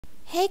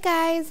Hey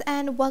guys,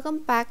 and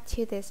welcome back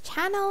to this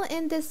channel.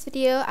 In this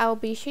video I will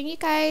be showing you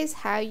guys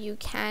how you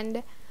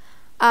can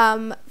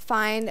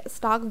find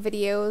stock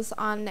videos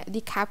on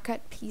the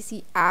CapCut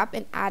PC app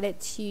and add it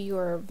to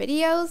your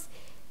videos.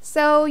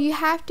 So you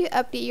have to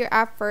update your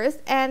app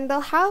first, and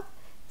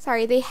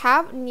they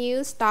have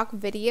new stock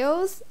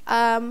videos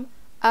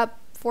up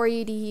for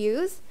you to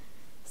use.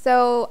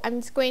 So I'm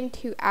just going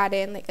to add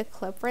in like a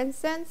clip, for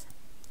instance,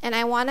 and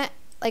I want to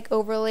like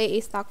overlay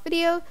a stock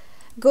video.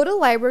 Go to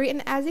library,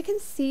 and as you can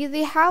see,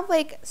 they have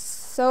like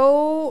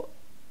so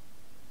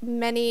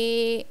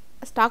many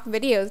stock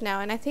videos now,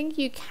 and I think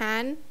you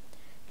can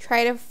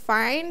try to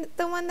find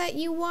the one that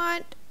you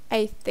want,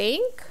 I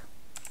think.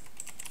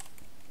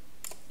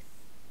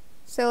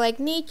 So like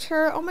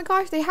nature, oh my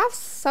gosh, they have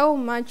so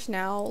much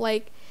now.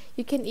 Like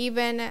you can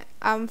even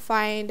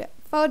find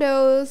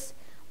photos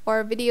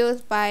or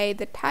videos by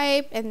the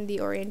type and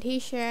the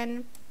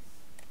orientation.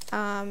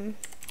 Let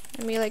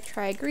me like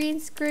try green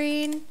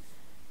screen.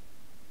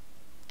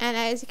 And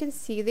as you can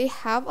see, they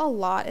have a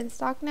lot in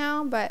stock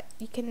now, but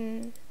you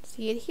can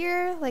see it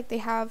here, like they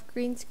have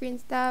green screen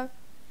stuff,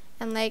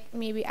 and like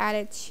maybe add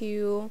it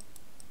to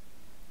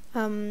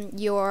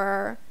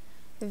your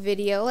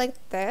video like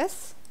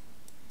this,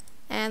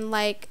 and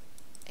like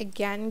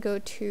again go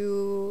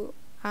to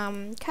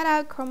cut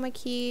out chroma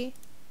key,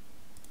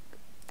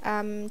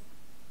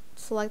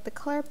 select the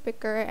color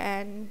picker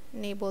and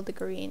enable the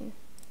green,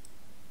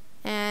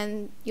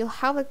 and you'll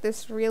have like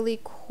this really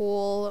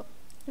cool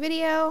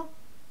video.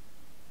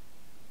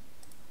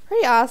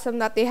 Pretty awesome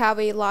that they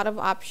have a lot of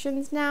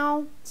options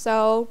now.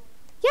 So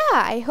yeah,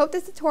 I hope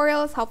this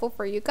tutorial is helpful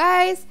for you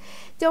guys.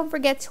 Don't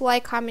forget to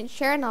like, comment,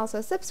 share, and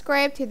also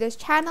subscribe to this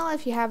channel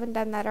if you haven't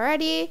done that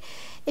already.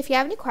 If you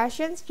have any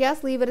questions,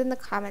 just leave it in the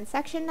comment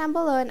section down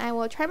below, and I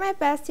will try my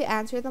best to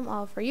answer them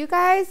all for you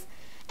guys.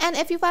 And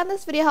if you found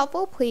this video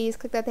helpful, please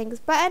click the thanks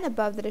button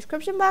above the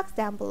description box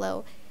down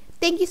below.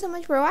 Thank you so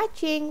much for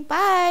watching.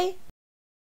 Bye!